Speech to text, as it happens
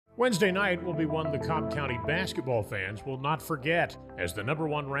Wednesday night will be one the Cobb County basketball fans will not forget, as the number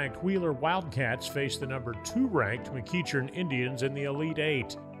 1 ranked Wheeler Wildcats face the number 2 ranked McEachern Indians in the Elite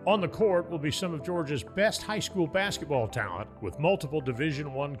 8. On the court will be some of Georgia's best high school basketball talent, with multiple Division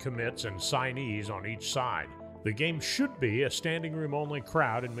I commits and signees on each side. The game should be a standing room only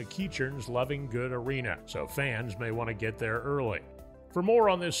crowd in McEachern's Loving Good Arena, so fans may want to get there early. For more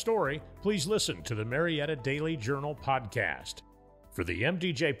on this story, please listen to the Marietta Daily Journal podcast. For the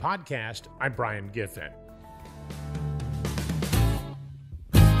MDJ podcast, I'm Brian Giffen.